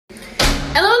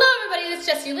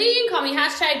Jessie Lee. Call me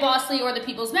 #BossLee or the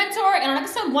People's Mentor. And on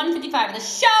episode 155 of the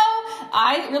show,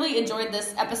 I really enjoyed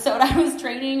this episode. I was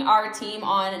training our team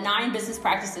on 9 business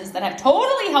practices that have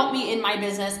totally helped me in my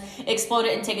business explode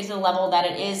it and take it to the level that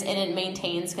it is and it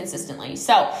maintains consistently.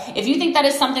 So if you think that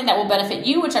is something that will benefit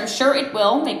you, which I'm sure it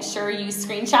will, make sure you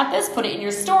screenshot this, put it in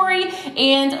your story,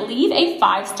 and leave a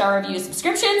 5-star review.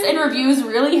 Subscriptions and reviews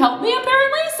really help me,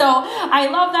 apparently. So I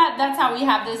love that. That's how we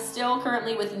have this still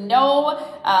currently with no,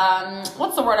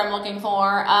 what's the word I'm looking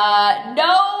for?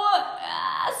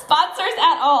 Sponsors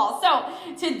at all. So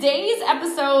today's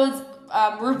episode's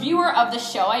reviewer of the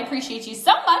show, I appreciate you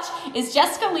so much, is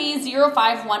Jessica Lee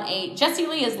 0518. Jessie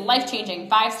Lee is life-changing,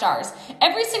 5 stars.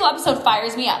 Every single episode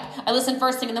fires me up. I listen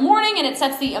first thing in the morning and it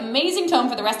sets the amazing tone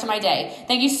for the rest of my day.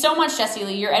 Thank you so much, Jessie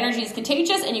Lee. Your energy is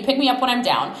contagious and you pick me up when I'm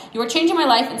down. You are changing my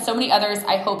life and so many others.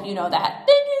 I hope you know that. Thank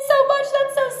you so much.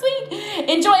 That's so sweet.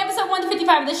 Enjoy episode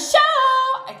 155 of the show.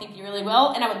 I think you really will.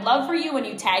 And I would love for you when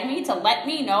you tag me to let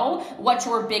me know what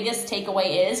your biggest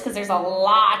takeaway is, because there's a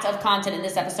lot of content in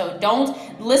this episode.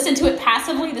 Don't listen to it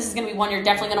passively. This is going to be one you're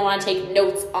definitely going to want to take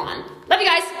notes on. Love you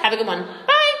guys. Have a good one.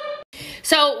 Bye.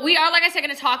 So we are, like I said,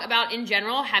 going to talk about, in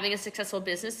general, having a successful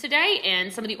business today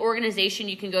and some of the organization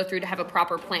you can go through to have a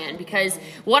proper plan. Because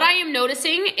what I am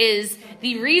noticing is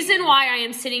the reason why I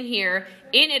am sitting here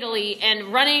in Italy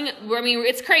and running, I mean,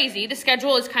 it's crazy. The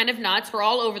schedule is kind of nuts. We're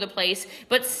all over the place,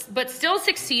 but still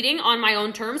succeeding on my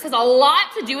own terms has a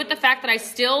lot to do with the fact that I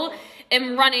still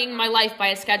am running my life by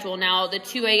a schedule now. The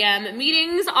 2 a.m.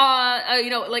 meetings, it's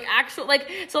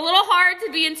a little hard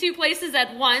to be in 2 places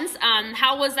at once.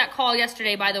 How was that call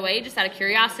yesterday, by the way? Just out of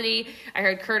curiosity, I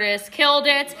heard Curtis killed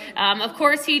it. Of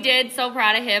course he did. So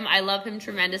proud of him. I love him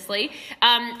tremendously.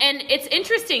 And it's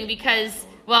interesting because,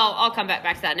 well, I'll come back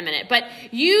to that in a minute. But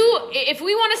if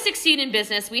we want to succeed in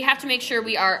business, we have to make sure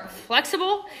we are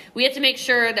flexible. We have to make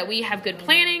sure that we have good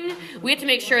planning. We have to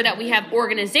make sure that we have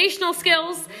organizational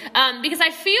skills. Because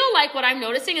I feel like what I'm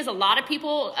noticing is a lot of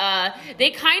people, they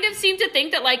kind of seem to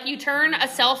think that like you turn a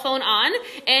cell phone on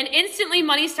and instantly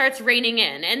money starts raining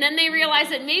in. And then they realize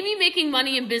that maybe making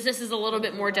money in business is a little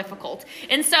bit more difficult.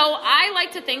 And so I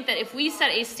like to think that if we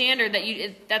set a standard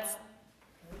that's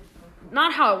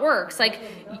not how it works. Like,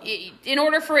 in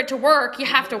order for it to work, you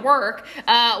have to work.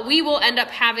 We will end up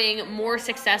having more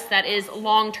success that is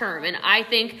long-term. And I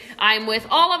think I'm with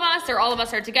all of us, or all of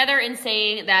us are together in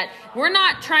saying that we're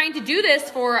not trying to do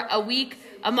this for a week,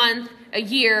 a month, a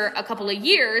year, a couple of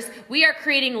years. We are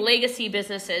creating legacy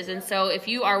businesses. And so if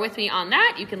you are with me on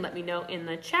that, you can let me know in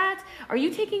the chat. Are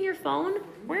you taking your phone?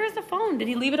 Where is the phone? Did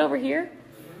he leave it over here?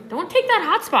 Don't take that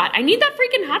hotspot. I need that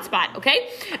freaking hotspot, okay?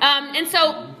 And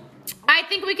so I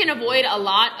think we can avoid a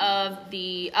lot of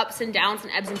the ups and downs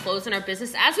and ebbs and flows in our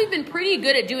business, as we've been pretty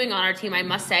good at doing on our team, I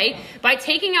must say, by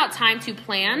taking out time to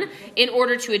plan in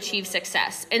order to achieve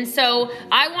success. And so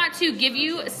I want to give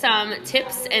you some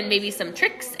tips and maybe some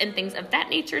tricks and things of that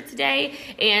nature today.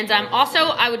 And also,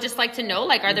 I would just like to know,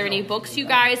 like, are there any books you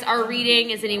guys are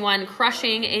reading? Is anyone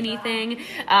crushing anything?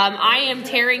 I am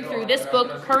tearing through this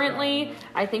book currently.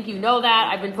 I think you know that.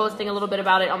 I've been posting a little bit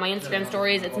about it on my Instagram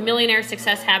stories. It's Millionaire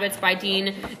Success Habits by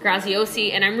Dean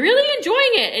Graziosi, and I'm really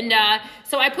enjoying it. And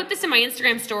so I put this in my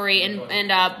Instagram story,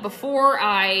 and before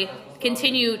I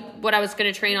continue what I was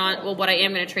going to train on, well, what I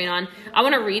am going to train on, I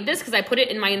want to read this because I put it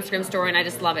in my Instagram story and I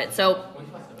just love it. So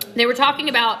they were talking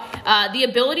about the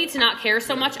ability to not care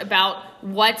so much about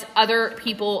what other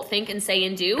people think and say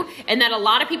and do, and that a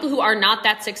lot of people who are not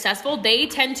that successful, they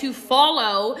tend to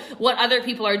follow what other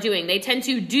people are doing. They tend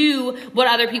to do what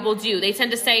other people do. They tend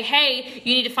to say, hey,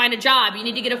 you need to find a job, you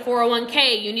need to get a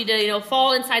 401k, you need to,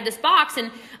 fall inside this box.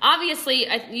 And obviously,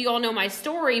 you all know my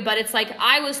story, but it's like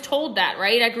I was told that,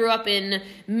 right? I grew up in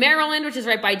Maryland, which is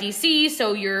right by DC,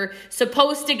 so you're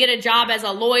supposed to get a job as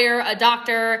a lawyer, a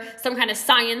doctor, some kind of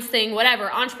science thing, whatever.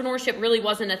 Entrepreneurship really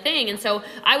wasn't a thing, and so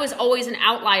I was always an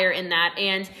outlier in that,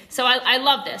 and so I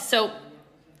love this. So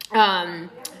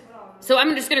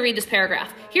I'm just going to read this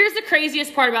paragraph. Here's the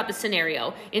craziest part about the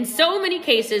scenario. In so many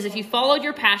cases, if you followed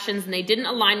your passions and they didn't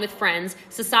align with friends,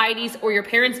 societies, or your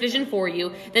parents' vision for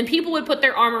you, then people would put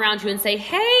their arm around you and say,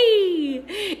 hey,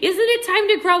 isn't it time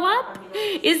to grow up?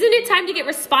 Isn't it time to get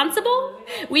responsible?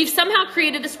 We've somehow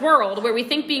created this world where we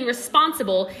think being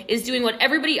responsible is doing what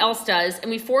everybody else does, and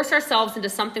we force ourselves into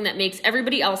something that makes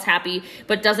everybody else happy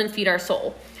but doesn't feed our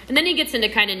soul. And then he gets into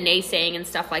kind of naysaying and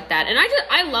stuff like that. And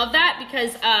I love that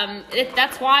because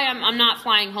that's why I'm not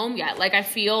flying home yet. Like, I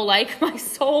feel like my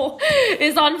soul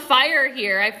is on fire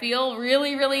here. I feel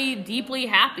really, really deeply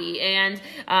happy. And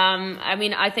I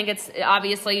mean, I think it's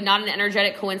obviously not an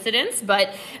energetic coincidence,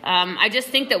 but I just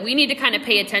think that we need to kind of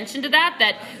pay attention to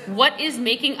that what is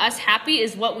making us happy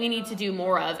is what we need to do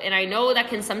more of. And I know that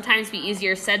can sometimes be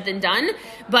easier said than done,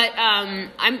 but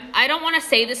I don't want to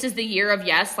say this is the year of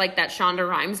yes, like that Shonda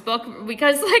Rhimes book,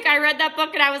 because like I read that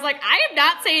book and I was like, I am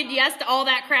not saying yes to all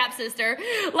that crap, sister.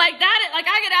 Like that, like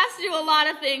I get asked to do a lot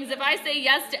of things. If I say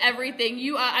yes to everything,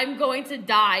 I'm going to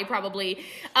die probably.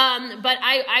 But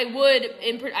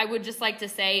I would just like to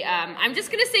say, I'm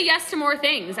just going to say yes to more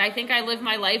things. I think I live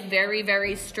my life very,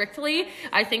 very strictly.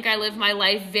 I think I live my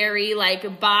life very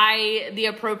like by the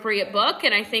appropriate book.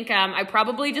 And I think I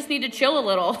probably just need to chill a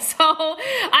little. So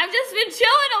I've just been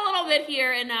chilling a little bit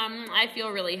here and I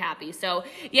feel really happy. So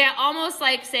yeah, almost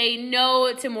like say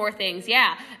no to more things.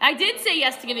 Yeah, I did say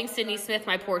yes to giving Sydney Smith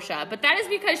my Porsche, but that is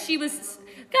because she was,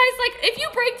 guys, like if you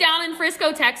break down in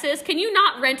Frisco, Texas, can you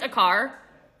not rent a car?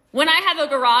 When I have a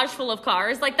garage full of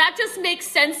cars, like that just makes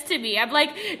sense to me. I'm like,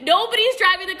 nobody's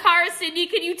driving the car. Sydney,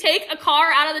 can you take a car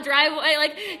out of the driveway?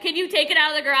 Like, can you take it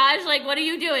out of the garage? Like, what are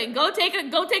you doing? Go take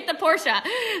the Porsche.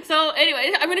 So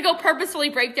anyway, I'm going to go purposefully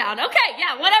break down. Okay.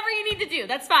 Yeah. Whatever you need to do.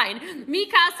 That's fine. Mi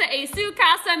casa e su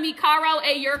casa, mi caro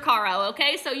e your caro.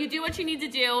 Okay. So you do what you need to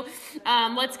do.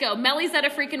 Let's go. Melly's at a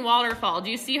freaking waterfall.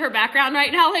 Do you see her background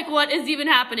right now? Like what is even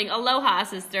happening? Aloha,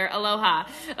 sister. Aloha.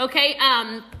 Okay.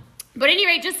 But at any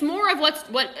rate, just more of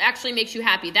what actually makes you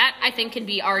happy. That, I think, can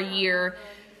be our year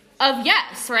of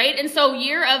yes, right? And so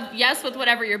year of yes with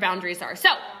whatever your boundaries are. So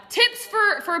tips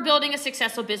for building a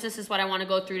successful business is what I want to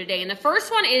go through today. And the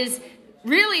first one is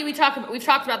really, we've talked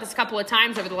about this a couple of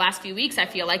times over the last few weeks, I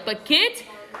feel like, but get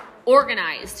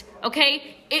organized,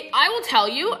 okay? I will tell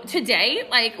you today,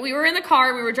 like we were in the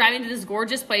car, we were driving to this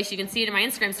gorgeous place. You can see it in my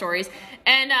Instagram stories.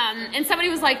 And somebody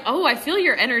was like, oh, I feel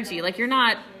your energy. Like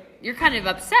you're kind of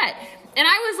upset. And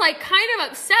I was like kind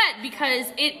of upset because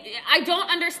I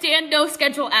don't understand no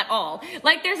schedule at all.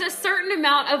 Like there's a certain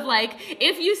amount of like,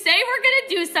 if you say we're going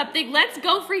to do something, let's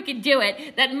go freaking do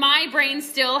it, that my brain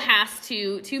still has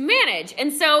to manage.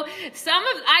 And so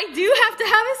I do have to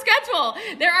have a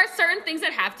schedule. There are certain things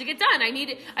that have to get done.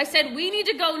 I said, we need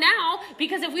to go now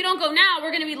because if we don't go now,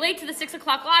 we're going to be late to the 6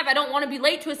 o'clock live. I don't want to be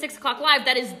late to a 6 o'clock live.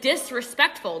 That is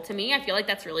disrespectful to me. I feel like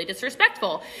that's really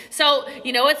disrespectful. So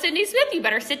you know what, Sydney Smith, you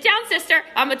better sit down, sister.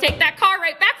 I'm going to take that car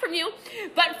right back from you.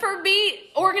 But for me,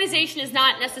 organization is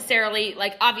not necessarily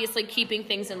like obviously keeping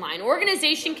things in line.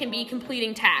 Organization can be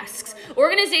completing tasks.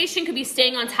 Organization could be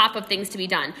staying on top of things to be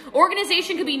done.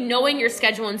 Organization could be knowing your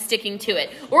schedule and sticking to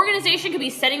it. Organization could be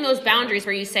setting those boundaries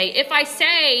where you say, if I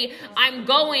say I'm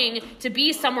going to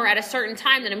be somewhere at a certain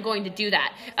time, then I'm going to do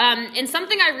that. And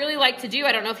something I really like to do,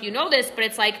 I don't know if you know this, but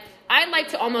it's like, I like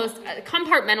to almost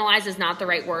compartmentalize is not the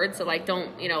right word. So like,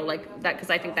 don't, like that, because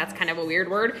I think that's kind of a weird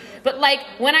word. But like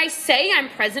when I say I'm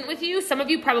present with you, some of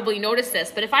you probably notice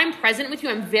this, but if I'm present with you,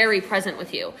 I'm very present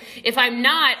with you. If I'm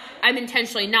not, I'm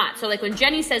intentionally not. So like when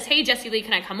Jenny says, hey, Jessie Lee,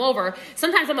 can I come over?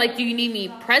 Sometimes I'm like, do you need me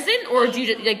present or do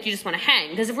you just want to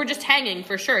hang? Because if we're just hanging,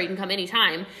 for sure, you can come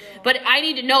anytime. But I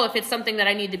need to know if it's something that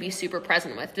I need to be super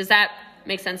present with. Does that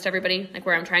make sense to everybody? Like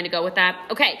where I'm trying to go with that?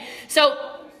 Okay.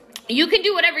 So you can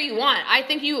do whatever you want. I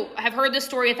think you have heard this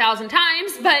story 1,000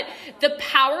 times, but the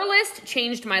Power List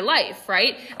changed my life,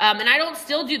 right? And I don't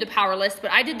still do the Power List,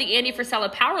 but I did the Andy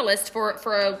Frisella Power List for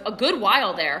a good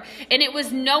while there. And it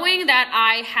was knowing that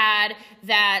I had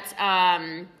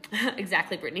that,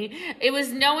 exactly, Brittany. It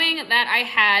was knowing that I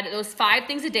had those 5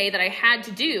 things a day that I had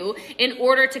to do in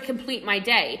order to complete my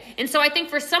day. And so I think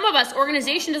for some of us,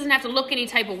 organization doesn't have to look any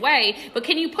type of way, but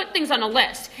can you put things on a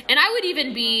list? And I would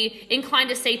even be inclined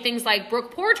to say things like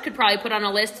Brooke Porch could probably put on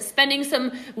a list, spending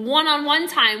some one-on-one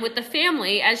time with the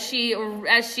family as she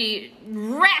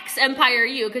wrecks Empire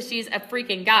U because she's a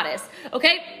freaking goddess.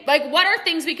 Okay? Like what are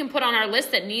things we can put on our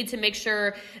list that need to make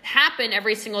sure happen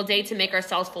every single day to make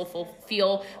ourselves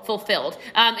feel fulfilled?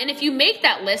 And if you make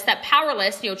that list, that power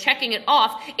list, checking it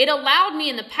off, it allowed me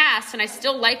in the past, and I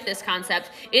still like this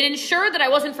concept, it ensured that I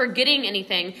wasn't forgetting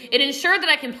anything. It ensured that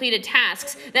I completed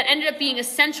tasks that ended up being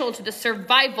essential to the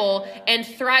survival and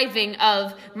thriving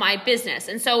of my business.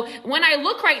 And so when I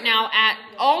look right now at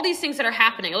all these things that are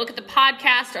happening. I look at the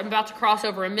podcast. I'm about to cross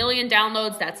over 1 million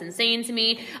downloads. That's insane to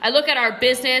me. I look at our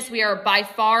business. We are by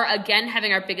far, again,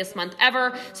 having our biggest month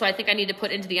ever. So I think I need to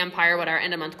put into the empire what our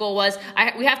end of month goal was.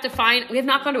 We have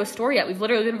not gone to a store yet. We've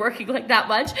literally been working like that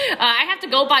much. I have to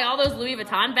go buy all those Louis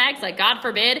Vuitton bags, like God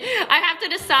forbid. I have to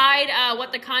decide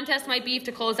what the contest might be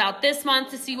to close out this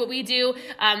month to see what we do.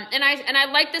 And I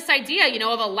like this idea,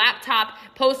 of a laptop,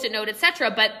 Post-it note, etc.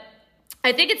 But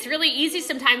I think it's really easy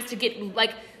sometimes to get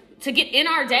in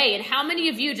our day. And how many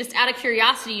of you, just out of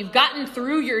curiosity, you've gotten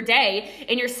through your day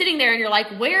and you're sitting there and you're like,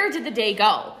 where did the day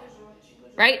go?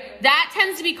 Right? That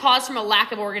tends to be caused from a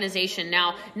lack of organization.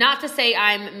 Now, not to say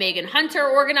I'm Megan Hunter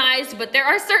organized, but there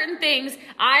are certain things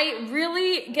I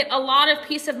really get a lot of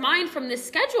peace of mind from this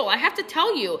schedule. I have to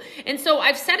tell you. And so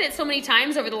I've said it so many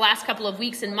times over the last couple of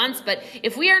weeks and months, but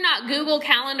if we are not Google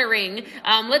calendaring,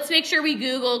 let's make sure we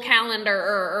Google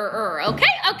calendar. Okay.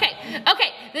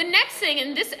 The next thing,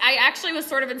 and this, I actually was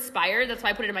sort of inspired. That's why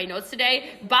I put it in my notes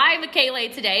today by Michaela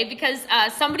today, because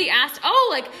somebody asked,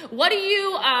 what do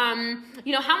you, how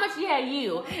much,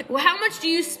 how much do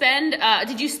you spend,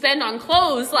 did you spend on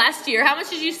clothes last year? How much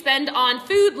did you spend on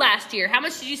food last year? How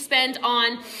much did you spend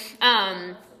on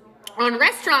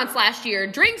restaurants last year,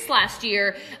 drinks last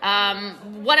year,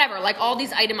 whatever, like all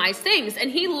these itemized things. And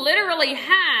he literally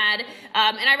had,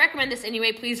 and I recommend this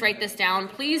anyway, please write this down.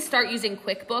 Please start using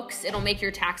QuickBooks. It'll make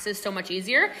your taxes so much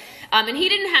easier. And he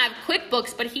didn't have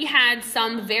QuickBooks, but he had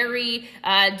some very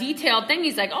detailed thing.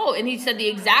 He's like, and he said the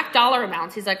exact dollar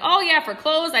amounts. He's like, for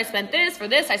clothes, I spent this, for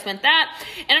this, I spent that.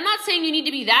 And I'm not saying you need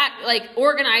to be that like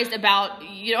organized about,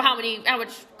 how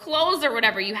much clothes or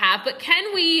whatever you have, but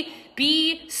can we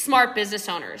be smart business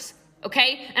owners?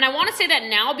 Okay. And I want to say that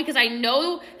now because I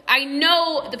know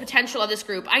the potential of this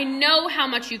group. I know how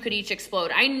much you could each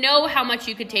explode. I know how much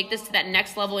you could take this to that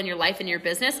next level in your life and your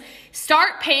business.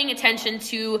 Start paying attention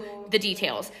to the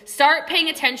details. Start paying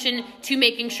attention to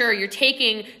making sure you're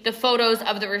taking the photos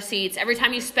of the receipts. Every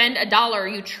time you spend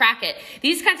 $1, you track it.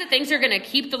 These kinds of things are going to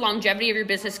keep the longevity of your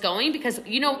business going because,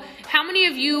 how many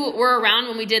of you were around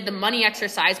when we did the money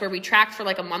exercise where we tracked for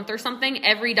like a month or something,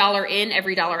 every dollar in,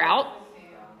 every dollar out?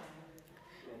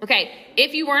 Okay,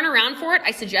 if you weren't around for it, I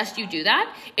suggest you do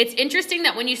that. It's interesting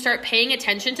that when you start paying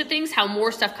attention to things, how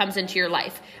more stuff comes into your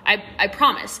life. I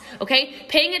promise, okay?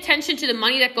 Paying attention to the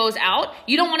money that goes out,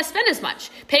 you don't want to spend as much.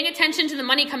 Paying attention to the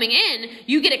money coming in,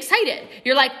 you get excited.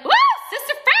 You're like, woo,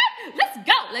 Sister Fran, let's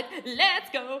go. Like, let's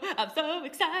go. I'm so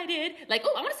excited. Like,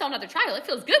 I want to sell another trial. It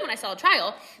feels good when I sell a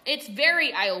trial. It's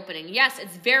very eye-opening. Yes,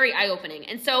 it's very eye-opening.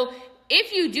 And so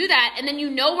if you do that and then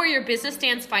you know where your business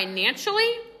stands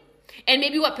financially, and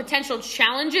maybe what potential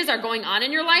challenges are going on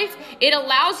in your life, it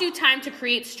allows you time to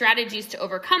create strategies to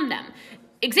overcome them.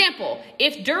 Example,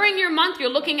 if during your month you're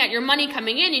looking at your money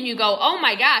coming in and you go, oh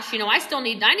my gosh, I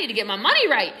need to get my money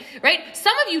right?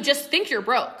 Some of you just think you're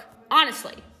broke,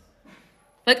 honestly.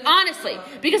 Honestly,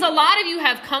 because a lot of you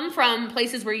have come from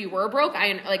places where you were broke.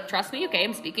 Trust me, okay,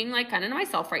 I'm speaking kind of to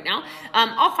myself right now.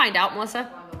 I'll find out,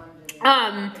 Melissa.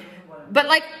 But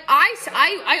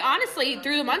I honestly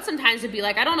through the month sometimes would be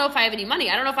like, I don't know if I have any money.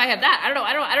 I don't know if I have that. I don't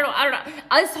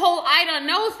know. This whole I don't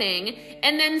know thing.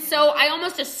 And then so I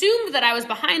almost assumed that I was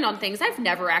behind on things. I've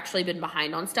never actually been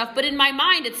behind on stuff. But in my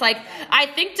mind, it's like, I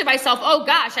think to myself, oh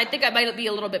gosh, I think I might be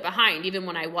a little bit behind even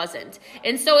when I wasn't.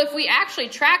 And so if we actually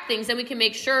track things, then we can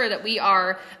make sure that we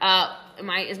are,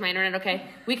 is my internet okay?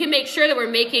 We can make sure that we're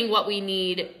making what we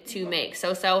need to make.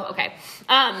 So, okay.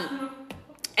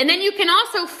 And then you can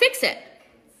also fix it,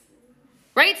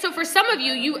 right? So for some of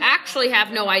you, you actually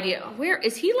have no idea. Where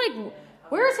is he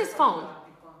where is his phone?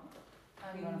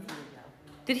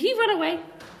 Did he run away?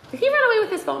 Did he run away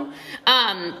with his phone?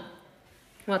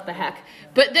 What the heck?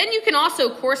 But then you can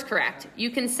also course correct. You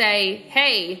can say,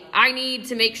 hey, I need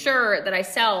to make sure that I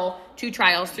sell 2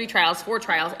 trials, 3 trials, 4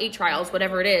 trials, 8 trials,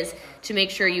 whatever it is, to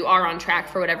make sure you are on track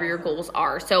for whatever your goals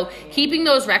are. So keeping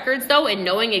those records though, and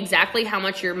knowing exactly how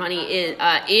much your money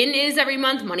is every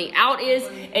month, money out is,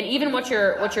 and even what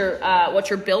your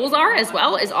bills are as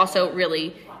well is also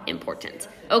really important.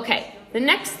 Okay, the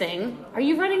next thing, are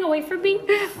you running away from me?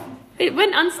 It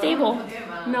went unstable.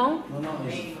 No?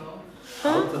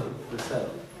 Huh?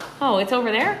 Oh, it's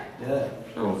over there? Yeah.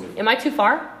 Oh. Am I too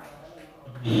far?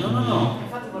 No.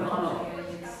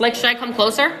 Should I come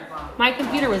closer? My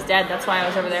computer was dead. That's why I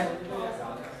was over there.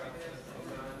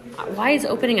 Why is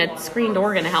opening a screen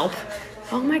door going to help?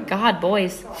 Oh my God,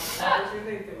 boys.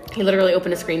 He literally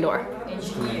opened a screen door.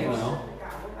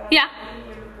 Yeah.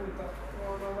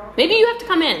 Maybe you have to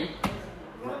come in.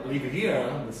 Leave it here.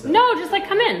 No, just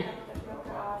come in.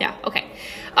 Yeah, okay.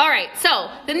 All right,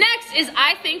 so the next is,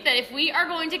 I think that if we are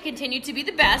going to continue to be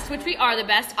the best, which we are the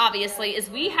best, obviously, is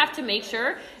we have to make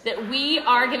sure that we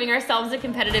are giving ourselves a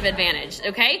competitive advantage,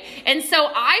 okay? And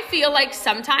so I feel like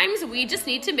sometimes we just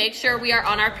need to make sure we are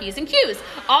on our P's and Q's,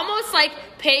 almost like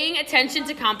paying attention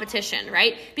to competition,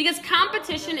 right? Because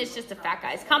competition is just a fact,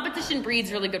 guys. Competition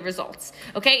breeds really good results,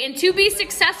 okay? And to be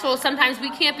successful, sometimes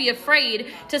we can't be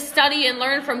afraid to study and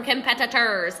learn from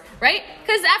competitors, right?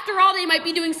 Because after all, they might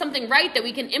be doing something right that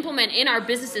we can implement in our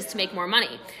businesses to make more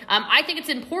money. I think it's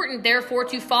important, therefore,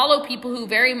 to follow people who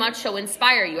very much so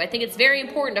inspire you. I think it's very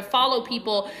important to follow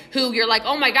people who you're like,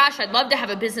 oh my gosh, I'd love to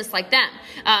have a business like them.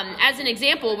 As an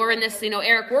example, we're in this,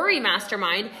 Eric Worre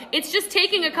mastermind. It's just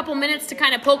taking a couple minutes to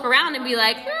kind of poke around and be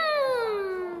like,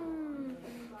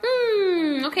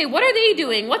 okay, what are they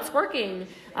doing? What's working?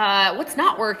 What's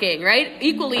not working, right?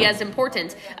 Equally as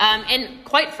important. And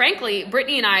quite frankly,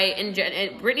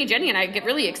 Jenny and I get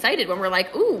really excited when we're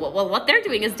like, ooh, well, what they're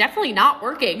doing is definitely not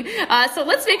working. So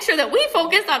let's make sure that we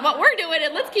focus on what we're doing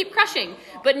and let's keep crushing.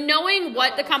 But knowing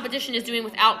what the competition is doing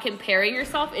without comparing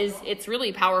yourself it's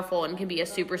really powerful and can be a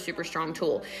super, super strong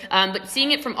tool. But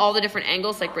seeing it from all the different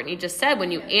angles, like Brittany just said,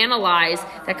 when you analyze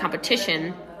that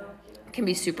competition, can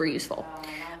be super useful.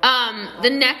 The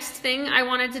next thing I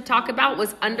wanted to talk about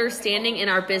was understanding in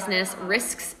our business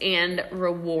risks and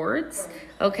rewards,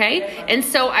 okay? And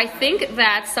so I think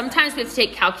that sometimes we have to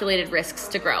take calculated risks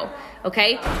to grow,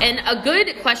 okay? And a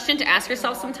good question to ask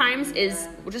yourself sometimes is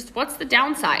just, what's the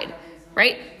downside,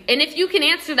 right? And if you can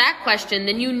answer that question,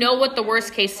 then you know what the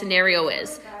worst case scenario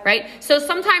is, right? So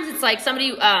sometimes it's like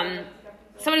somebody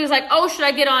was like, oh, should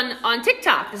I get on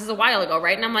TikTok? This is a while ago,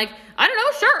 right? And I'm like, I don't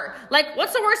know, sure. Like,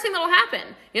 what's the worst thing that'll happen?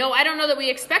 I don't know that we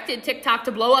expected TikTok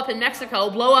to blow up in Mexico,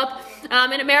 blow up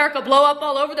in America, blow up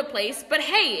all over the place. But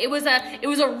hey, it was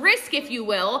a risk, if you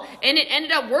will, and it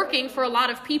ended up working for a lot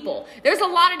of people. There's a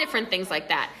lot of different things like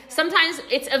that. Sometimes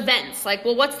it's events, like,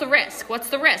 well, what's the risk? What's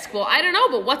the risk? Well, I don't know,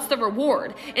 but what's the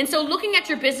reward? And so looking at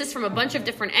your business from a bunch of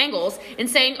different angles and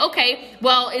saying, okay,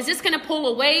 well, is this going to pull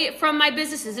away from my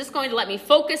business? Is this going to let me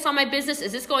focus on my business?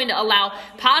 Is this going to allow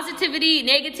positivity,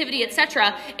 negativity,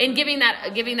 etc., and giving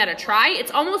that a try?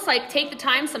 It's almost like take the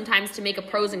time sometimes to make a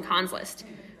pros and cons list,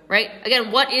 right?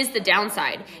 Again, what is the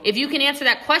downside? If you can answer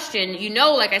that question,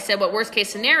 like I said, what worst case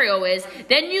scenario is,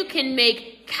 then you can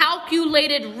make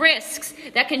calculated risks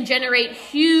that can generate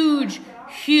huge,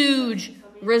 huge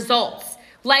results,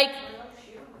 like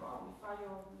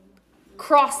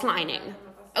cross-lining.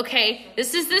 Okay,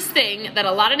 this is this thing that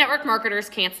a lot of network marketers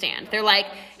can't stand. They're like,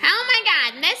 oh my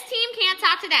God, and this team can't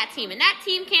talk to that team, and that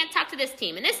team can't talk to this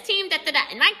team, and this team,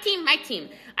 and my team.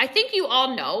 I think you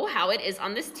all know how it is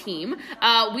on this team.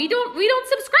 We don't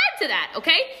subscribe to that,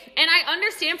 okay? And I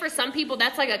understand for some people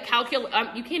that's like a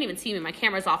you can't even see me, my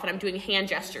camera's off, and I'm doing hand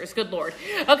gestures, good Lord.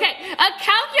 Okay, a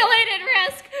calculated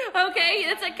risk, okay?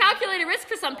 It's a calculated risk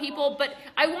for some people, but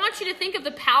I want you to think of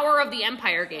the power of the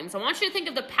Empire Games. I want you to think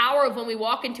of the power of when we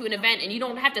walk into an event and you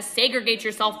don't have to segregate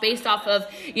yourself based off of,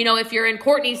 if you're in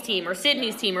Courtney's team or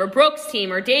Sydney's team or Brooke's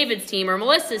team or David's team or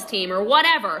Melissa's team or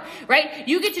whatever, right?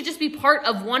 You get to just be part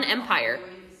of one empire.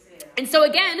 And so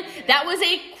again, that was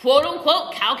a quote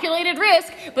unquote calculated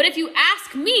risk. But if you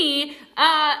ask me,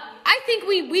 I think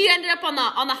we ended up on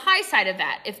the high side of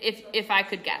that, if I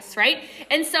could guess, right?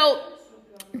 And so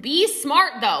be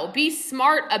smart though. Be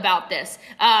smart about this,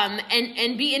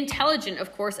 and be intelligent,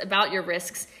 of course, about your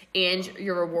risks and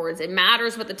your rewards. It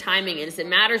matters what the timing is. It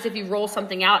matters if you roll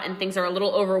something out and things are a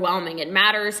little overwhelming. It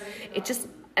matters.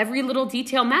 Every little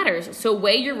detail matters. So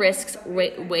weigh your risks,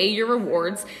 weigh your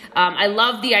rewards. I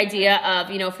love the idea of,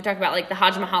 if we talk about like the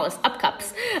Hajj Mahalis up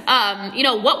cups,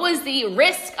 what was the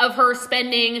risk of her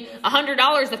spending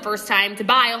 $100 the first time to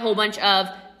buy a whole bunch of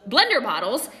blender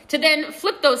bottles to then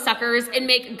flip those suckers and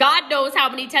make God knows how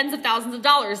many tens of thousands of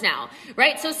dollars now,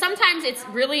 right? So sometimes it's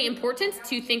really important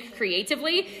to think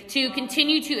creatively to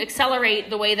continue to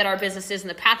accelerate the way that our business is and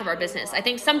the path of our business. I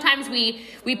think sometimes we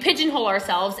pigeonhole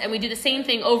ourselves and we do the same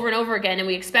thing over and over again and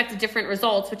we expect different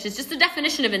results, which is just the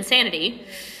definition of insanity,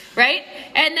 right?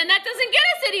 And then that doesn't get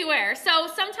us anywhere. So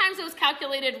sometimes those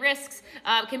calculated risks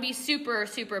can be super,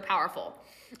 super powerful.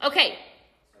 Okay.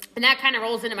 And that kind of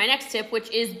rolls into my next tip, which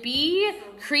is be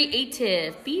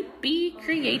creative. Be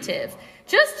creative.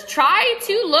 Just try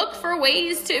to look for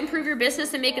ways to improve your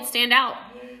business and make it stand out,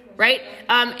 right?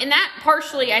 And that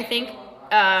partially, I think,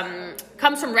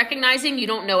 comes from recognizing you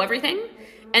don't know everything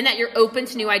and that you're open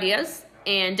to new ideas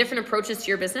and different approaches to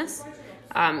your business.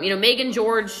 Megan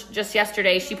George, just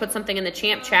yesterday, she put something in the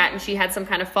Champ chat and she had some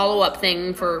kind of follow-up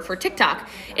thing for TikTok.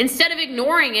 Instead of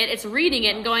ignoring it, it's reading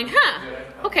it and going,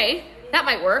 okay, that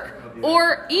might work.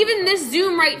 Or even this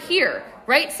Zoom right here,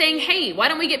 right? Saying, hey, why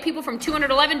don't we get people from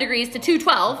 211 degrees to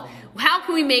 212? How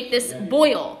can we make this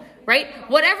boil, right?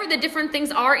 Whatever the different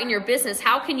things are in your business,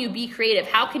 how can you be creative?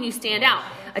 How can you stand out?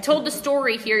 I told the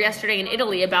story here yesterday in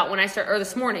Italy about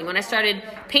this morning, when I started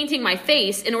painting my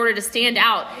face in order to stand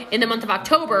out in the month of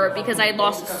October because I had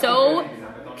lost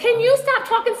can you stop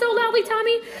talking so loudly,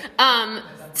 Tommy?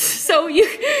 So you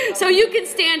can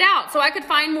stand out. So I could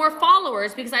find more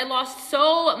followers because I lost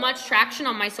so much traction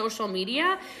on my social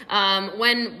media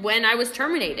when I was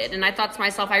terminated. And I thought to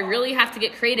myself, I really have to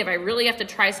get creative. I really have to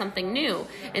try something new.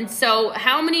 And so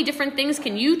how many different things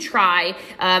can you try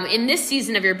in this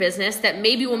season of your business that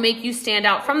maybe will make you stand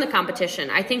out from the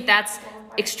competition? I think that's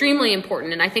extremely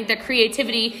important. And I think that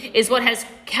creativity is what has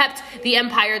kept the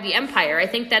empire. I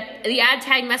think that the ad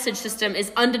tag message system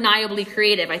is undeniably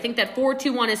creative. I think that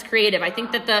 421 is creative. I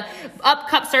think that the up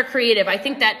cups are creative. I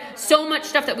think that so much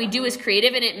stuff that we do is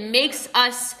creative, and it makes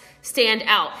us stand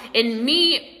out. And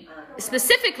me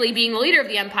specifically being the leader of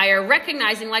the empire,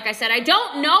 recognizing, like I said, I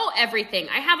don't know everything.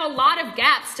 I have a lot of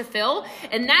gaps to fill,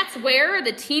 and that's where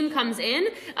the team comes in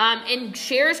and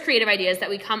shares creative ideas that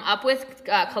we come up with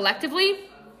collectively.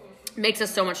 Makes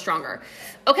us so much stronger.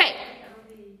 Okay,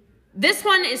 this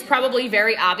one is probably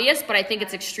very obvious, but I think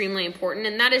it's extremely important,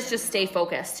 and that is just stay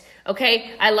focused.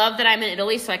 Okay, I love that I'm in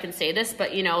Italy, so I can say this,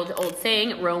 but you know, the old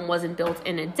saying, Rome wasn't built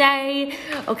in a day.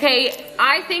 Okay,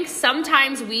 I think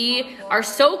sometimes we are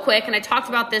so quick, and I talked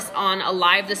about this on a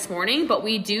live this morning, but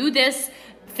we do this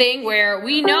thing where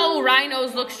we know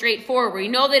rhinos look straight forward. We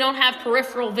know they don't have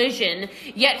peripheral vision,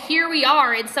 yet here we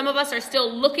are, and some of us are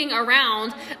still looking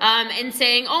around and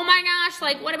saying, oh my gosh,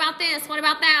 like, what about this? What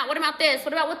about that? What about this?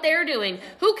 What about what they're doing?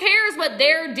 Who cares what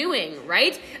they're doing,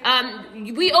 right?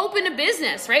 We opened a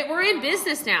business, right? We're in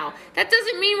business now. That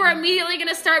doesn't mean we're immediately going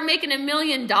to start making $1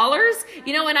 million,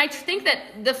 you know, and I think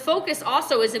that the focus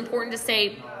also is important to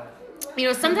say, you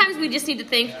know, sometimes we just need to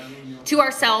think to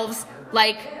ourselves,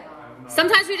 like,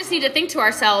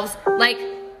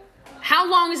 how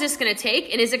long is this going to take,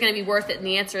 and is it going to be worth it? And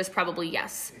the answer is probably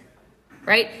yes,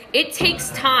 right? It takes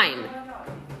time.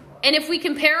 And if we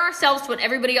compare ourselves to what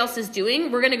everybody else is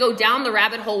doing, we're going to go down the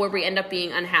rabbit hole where we end up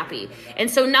being unhappy. And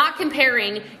so not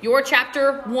comparing your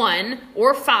chapter 1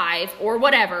 or 5 or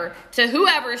whatever to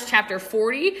whoever's chapter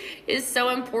 40 is so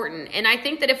important. And I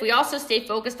think that if we also stay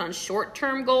focused on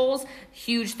short-term goals,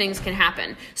 huge things can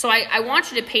happen. So I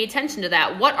want you to pay attention to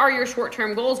that. What are your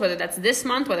short-term goals, whether that's this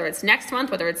month, whether it's next month,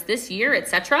 whether it's this year,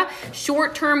 etc.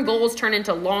 Short-term goals turn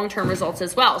into long-term results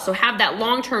as well. So have that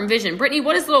long-term vision. Brittany,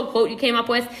 what is the little quote you came up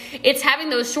with? It's having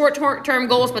those short-term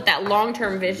goals, but that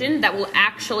long-term vision that will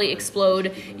actually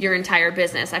explode your entire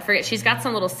business. I forget. She's got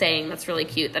some little saying that's really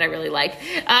cute that I really like.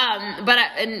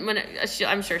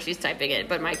 I'm sure she's typing it,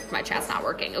 but my chat's not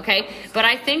working. Okay. But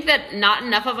I think that not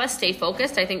enough of us stay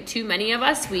focused. I think too many of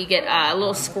us, we get a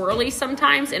little squirrely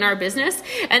sometimes in our business,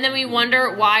 and then we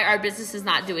wonder why our business is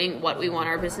not doing what we want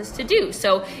our business to do.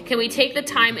 So can we take the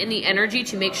time and the energy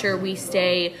to make sure we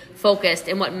stay focused,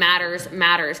 and what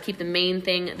matters. Keep the main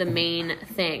thing the main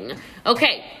thing.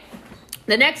 Okay.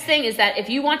 The next thing is that if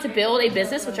you want to build a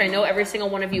business, which I know every single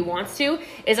one of you wants to,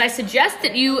 is I suggest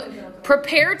that you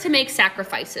prepare to make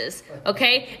sacrifices.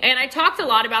 Okay. And I talked a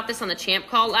lot about this on the champ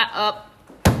call.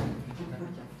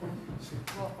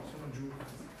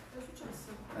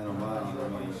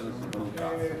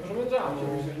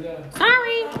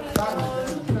 Sorry.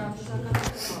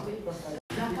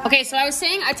 Okay, so I was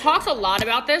saying I talked a lot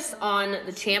about this on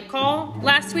the champ call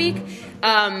last week.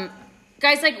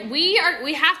 Guys, like we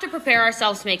have to prepare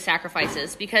ourselves to make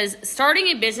sacrifices, because starting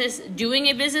a business, doing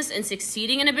a business, and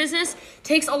succeeding in a business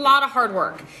takes a lot of hard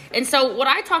work. And so what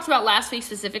I talked about last week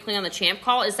specifically on the champ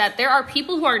call is that there are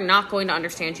people who are not going to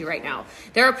understand you right now.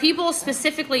 There are people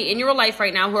specifically in your life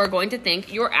right now who are going to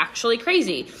think you're actually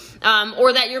crazy,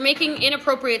 or that you're making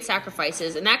inappropriate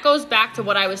sacrifices. And that goes back to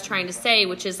what I was trying to say,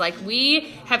 which is like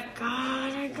we have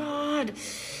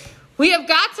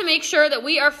got to make sure that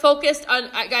we are focused on,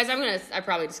 guys, I'm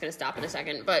probably just going to stop in a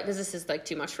second, but because this is like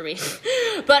too much for me.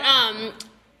 But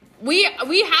we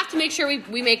have to make sure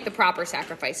we make the proper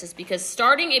sacrifices, because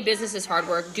starting a business is hard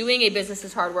work, doing a business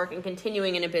is hard work, and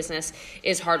continuing in a business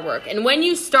is hard work. And when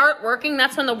you start working,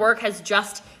 that's when the work has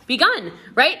just begun,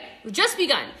 right? We've just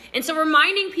begun. And so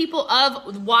reminding people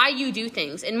of why you do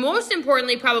things, and most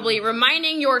importantly, probably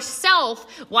reminding yourself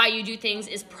why you do things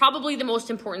is probably the most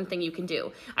important thing you can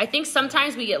do. I think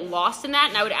sometimes we get lost in that,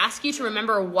 and I would ask you to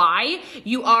remember why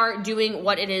you are doing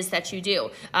what it is that you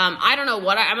do. I don't know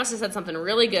what, I must have said something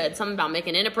really good, something about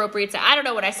making inappropriate, I don't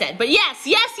know what I said, but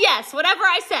yes, whatever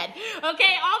I said,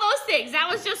 okay, all those things, that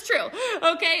was just true,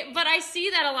 okay, but I see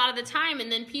that a lot of the time,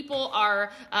 and then people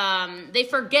are, they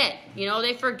forget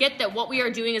that what we are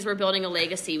doing is we're building a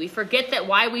legacy. We forget that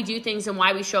why we do things and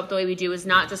why we show up the way we do is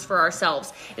not just for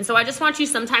ourselves. And so I just want you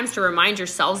sometimes to remind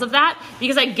yourselves of that,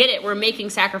 because I get it, we're making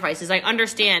sacrifices. I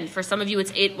understand. For some of you,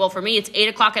 for me, it's 8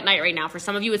 o'clock at night right now. For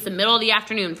some of you, it's the middle of the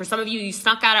afternoon. For some of you, you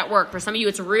snuck out at work. For some of you,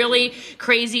 it's really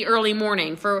crazy early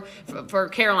morning. For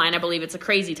Caroline, I believe it's a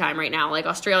crazy time right now. Like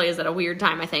Australia is at a weird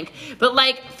time, I think. But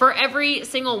like for every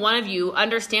single one of you,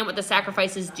 understand what the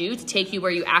sacrifices do to take you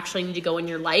where you actually need to go in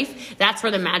your life. That's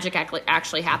where the magic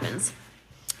actually happens.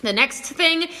 The next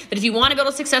thing that if you want to build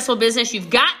a successful business,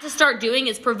 you've got to start doing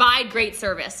is provide great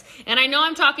service. And I know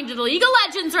I'm talking to the League of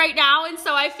Legends right now, and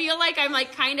so I feel like I'm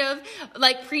like kind of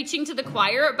like preaching to the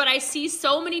choir, but I see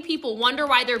so many people wonder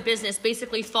why their business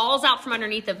basically falls out from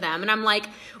underneath of them. And I'm like,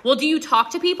 well, do you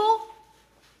talk to people?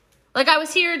 Like I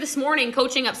was here this morning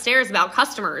coaching upstairs about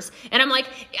customers, and I'm like,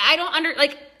 I don't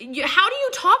how do you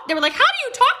talk? They were like, how do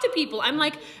you talk to people? I'm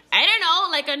like, I don't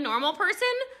know, like a normal person.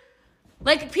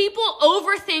 Like people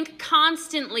overthink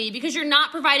constantly because you're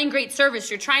not providing great service.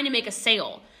 You're trying to make a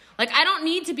sale. Like I don't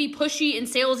need to be pushy and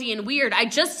salesy and weird. I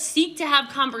just seek to have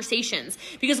conversations,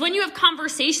 because when you have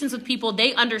conversations with people,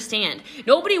 they understand.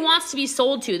 Nobody wants to be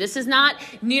sold to. This is not,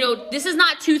 this is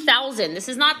not 2000. This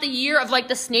is not the year of like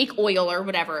the snake oil or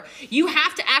whatever. You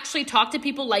have to actually talk to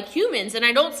people like humans. And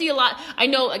I don't see a lot. I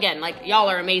know, again, like y'all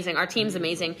are amazing. Our team's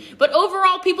amazing. But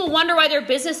overall, people wonder why their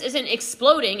business isn't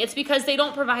exploding. It's because they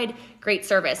don't provide great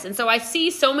service. And so I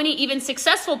see so many even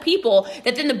successful people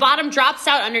that then the bottom drops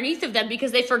out underneath of them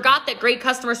because they forgot that great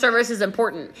customer service is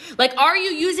important. Like, are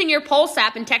you using your Pulse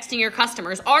app and texting your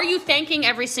customers? Are you thanking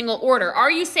every single order?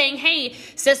 Are you saying, hey,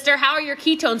 sister, how are your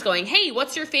ketones going? Hey,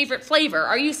 what's your favorite flavor?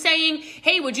 Are you saying,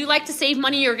 hey, would you like to save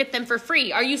money or get them for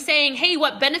free? Are you saying, hey,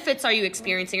 what benefits are you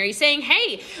experiencing? Are you saying,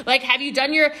 hey, like, have you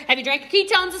drank your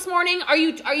ketones this morning? Are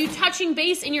you touching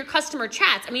base in your customer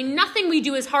chats? I mean, nothing we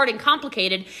do is hard and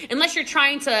complicated unless you're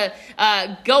trying to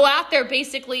go out there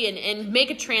basically and make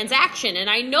a transaction. And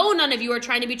I know none of you are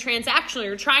trying to be transactional.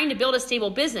 You're trying to build a stable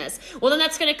business. Well, then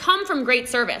that's going to come from great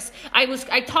service.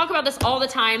 I talk about this all the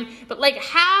time, but like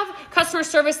have customer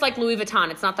service like Louis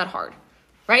Vuitton. It's not that hard.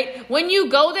 Right? When you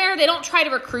go there, they don't try to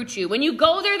recruit you. When you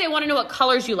go there, they want to know what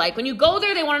colors you like. When you go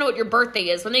there, they want to know what your birthday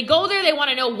is. When they go there, they want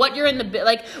to know what you're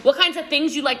what kinds of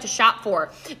things you like to shop for.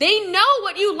 They know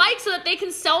what you like so that they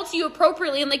can sell to you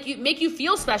appropriately and make you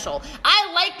feel special.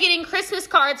 I like getting Christmas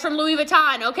cards from Louis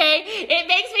Vuitton, okay? It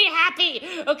makes me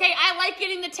happy, okay? I like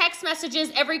getting the text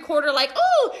messages every quarter like,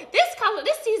 oh,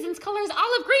 this season's color is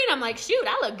olive green. I'm like, shoot,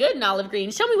 I look good in olive green.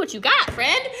 Show me what you got,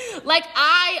 friend. Like,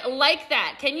 I like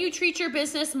that. Can you treat your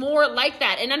business more like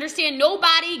that and understand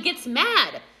nobody gets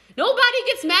mad? Nobody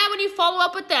gets mad when you follow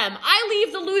up with them. I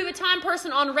leave the Louis Vuitton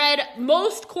person on red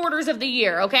most quarters of the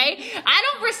year, okay? I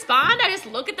don't respond. I just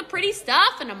look at the pretty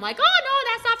stuff and I'm like, oh,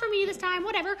 no, that's not for me this time,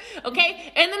 whatever,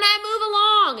 okay? And then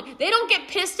I move along. They don't get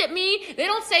pissed at me. They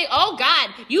don't say, oh, God,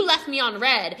 you left me on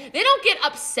red. They don't get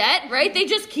upset, right? They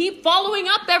just keep following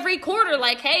up every quarter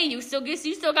like, hey, you still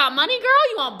got money, girl?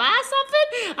 You want to buy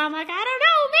something? I'm like, I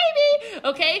don't know, maybe,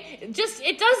 okay?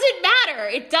 It doesn't matter.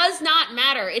 It does not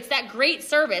matter. It's that great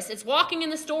service. It's walking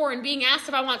in the store and being asked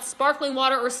if I want sparkling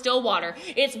water or still water.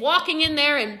 It's walking in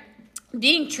there and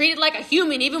being treated like a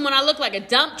human even when I look like a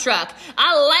dump truck.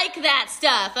 I like that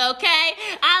stuff, okay?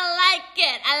 I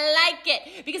like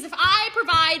it. Because if I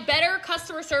provide better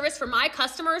customer service for my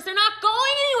customers, they're not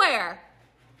going anywhere.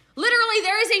 Literally,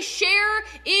 there is a share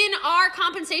in our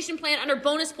compensation plan under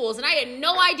bonus pools, and I had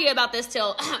no idea about this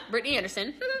till Brittany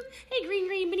Anderson. Hey, green,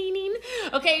 beanie.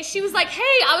 Okay, she was like, hey,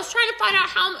 I was trying to find out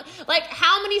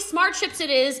how many smart chips it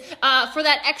is for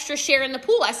that extra share in the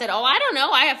pool. I said, oh, I don't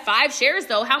know. I have 5 shares,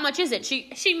 though. How much is it?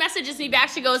 She messages me back.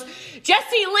 She goes,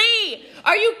 Jessie Lee,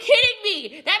 are you kidding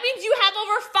me? That means you have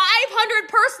over 500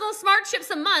 personal smart chips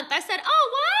a month. I said,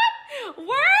 oh, what? Word?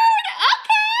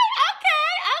 Okay.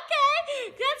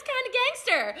 That's kind of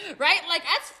gangster. there, right? Like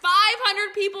that's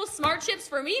 500 people's smart chips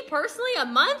for me personally a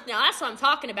month. Now that's what I'm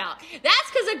talking about.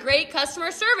 That's because of great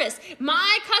customer service.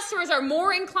 My customers are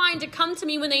more inclined to come to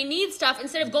me when they need stuff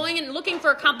instead of going and looking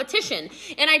for a competition.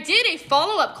 And I did a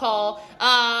follow-up call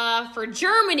for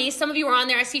Germany. Some of you were on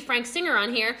there. I see Frank Singer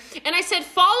on here. And I said,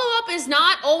 follow-up is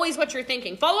not always what you're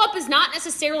thinking. Follow-up is not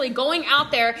necessarily going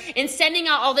out there and sending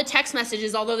out all the text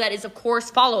messages, although that is, of course,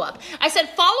 follow-up. I said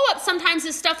follow-up sometimes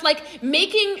is stuff like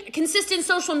making consistent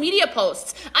social media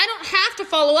posts. I don't have to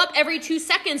follow up every 2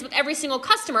 seconds with every single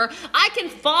customer. I can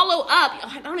follow up.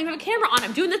 I don't even have a camera on.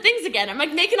 I'm doing the things again. I'm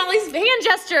like making all these hand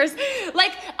gestures.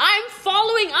 Like I'm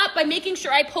following up by making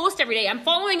sure I post every day. I'm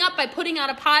following up by putting out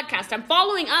a podcast. I'm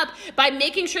following up by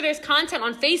making sure there's content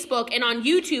on Facebook and on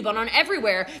YouTube and on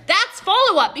everywhere. That's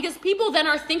follow-up because people then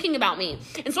are thinking about me.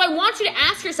 And so I want you to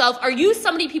ask yourself, are you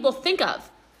somebody people think of?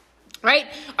 Right?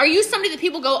 Are you somebody that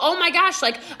people go, oh my gosh,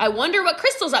 like, I wonder what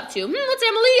Crystal's up to. What's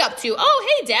Emily up to?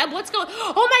 Oh, hey, Deb, what's going on?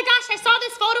 Oh my gosh, I saw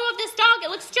this photo of this dog.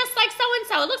 It looks just like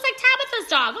so-and-so. It looks like Tabitha's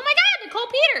dog. Oh my God, Nicole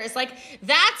Peters. Like,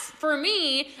 that's, for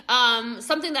me,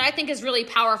 something that I think is really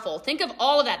powerful. Think of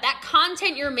all of that. That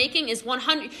content you're making is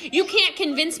 100. You can't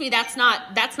convince me that's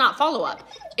not follow-up.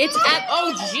 It's at,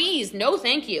 oh geez, no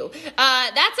thank you.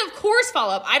 That's of course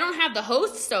follow-up. I don't have the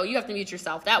host, so you have to mute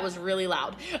yourself. That was really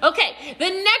loud. Okay, the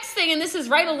next thing, and this is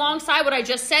right alongside what I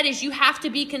just said, is you have to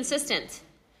be consistent.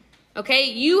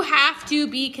 Okay, you have to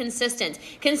be consistent.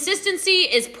 Consistency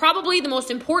is probably the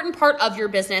most important part of your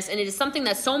business, and it is something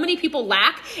that so many people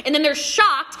lack, and then they're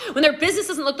shocked when their business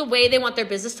doesn't look the way they want their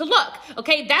business to look.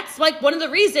 Okay, that's like one of the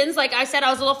reasons, like I said,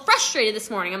 I was a little frustrated this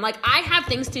morning. I'm like, I have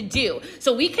things to do.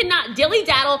 So we cannot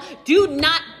dilly-daddle, do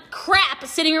not crap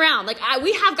sitting around. Like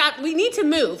we need to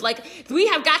move. Like we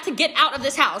have got to get out of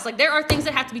this house. Like there are things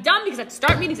that have to be done because I have to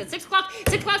start meetings at 6 o'clock,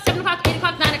 7 o'clock, 8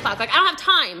 o'clock, 9 o'clock. Like I don't have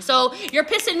time. So you're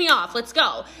pissing me off. Let's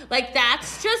go. Like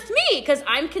that's just me because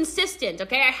I'm consistent.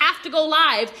 Okay. I have to go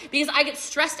live because I get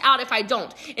stressed out if I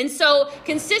don't. And so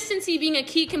consistency being a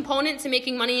key component to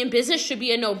making money in business should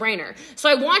be a no-brainer. So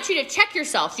I want you to check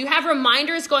yourself. Do you have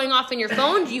reminders going off in your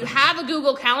phone? Do you have a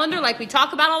Google Calendar like we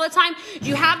talk about all the time? Do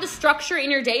you have the structure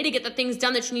in your day to get the things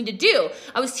done that you need to do?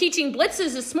 I was teaching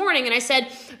blitzes this morning and I said,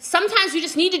 sometimes we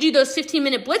just need to do those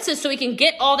 15-minute blitzes so we can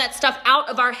get all that stuff out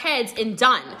of our heads and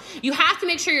done. You have to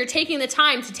make sure you're taking the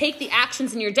time to take the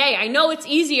actions in your day. I know it's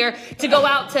easier to go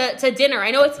out to dinner.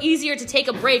 I know it's easier to take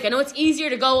a break. I know it's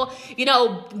easier to go,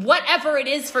 whatever it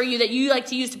is for you that you like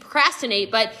to use to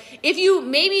procrastinate. But if you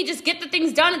maybe just get the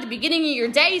things done at the beginning of your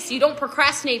day so you don't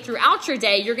procrastinate throughout your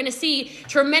day, you're going to see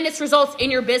tremendous results in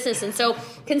your business. And so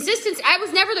consistency,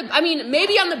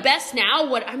 maybe I'm the best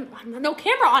now. I'm no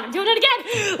camera on. I'm doing it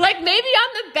again. Like maybe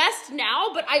I'm the best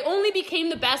now, but I only became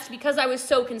the best because I was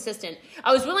so consistent.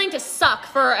 I was willing to suck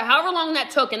for however long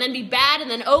that took and then be bad and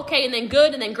then okay and then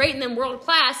good and then great and then world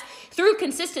class through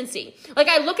consistency. Like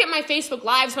I look at my Facebook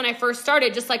Lives when I first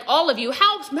started, just like all of you.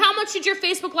 How much did your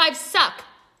Facebook Lives suck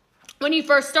when you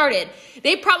first started?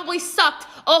 They probably sucked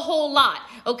a whole lot.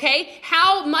 Okay,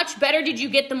 how much better did you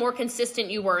get the more consistent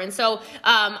you were? And so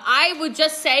I would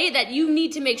just say that you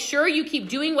need to make sure you keep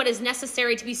doing what is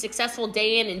necessary to be successful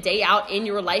day in and day out in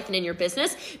your life and in your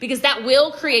business, because that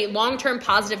will create long-term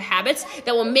positive habits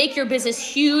that will make your business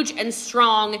huge and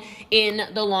strong in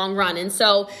the long run. And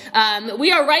so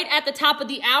we are right at the top of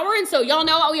the hour, and so y'all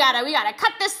know we gotta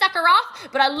cut this sucker off.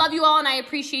 But I love you all, and I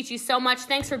appreciate you so much.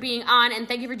 Thanks for being on, and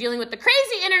thank you for dealing with the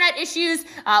crazy internet issues.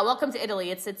 Welcome to Italy.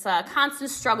 It's a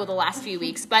constant struggle the last few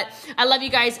weeks, but I love you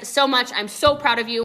guys so much. I'm so proud of you.